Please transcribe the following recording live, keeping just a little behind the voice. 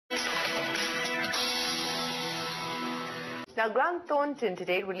Now, Grant Thornton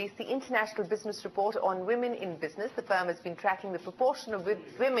today released the International Business Report on Women in Business. The firm has been tracking the proportion of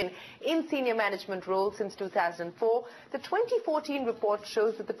women in senior management roles since 2004. The 2014 report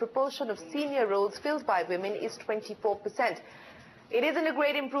shows that the proportion of senior roles filled by women is 24%. It isn't a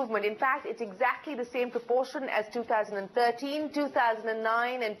great improvement. In fact, it's exactly the same proportion as 2013,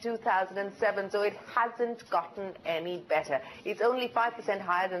 2009 and 2007, so it hasn't gotten any better. It's only 5%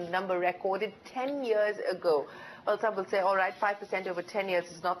 higher than the number recorded 10 years ago. Well, some will say, all right, 5% over 10 years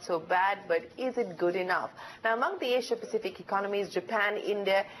is not so bad, but is it good enough? Now, among the Asia-Pacific economies, Japan,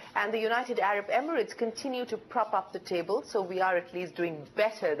 India and the United Arab Emirates continue to prop up the table, so we are at least doing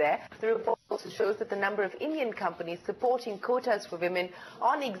better there. The report also shows that the number of Indian companies supporting quotas for women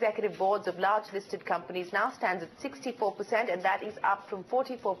on executive boards of large listed companies now stands at 64%, and that is up from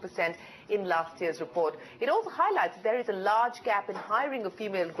 44% in last year's report. It also highlights that there is a large gap in hiring of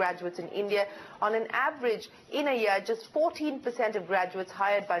female graduates in India. On an average, in a year, just 14% of graduates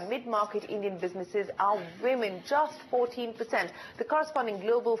hired by mid-market Indian businesses are women, just 14%. The corresponding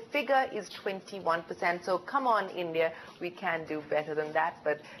global figure is 21%. So come on, India, we can do better than that.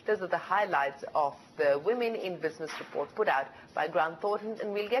 But those are the highlights of the Women in Business report put out by Grant Thornton.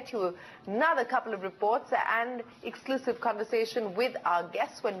 And we'll get you another couple of reports and exclusive conversation with our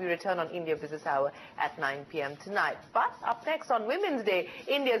guests when we return on India Business Hour at 9 p.m. tonight. But up next on Women's Day,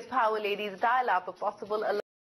 India's power ladies dial up a possible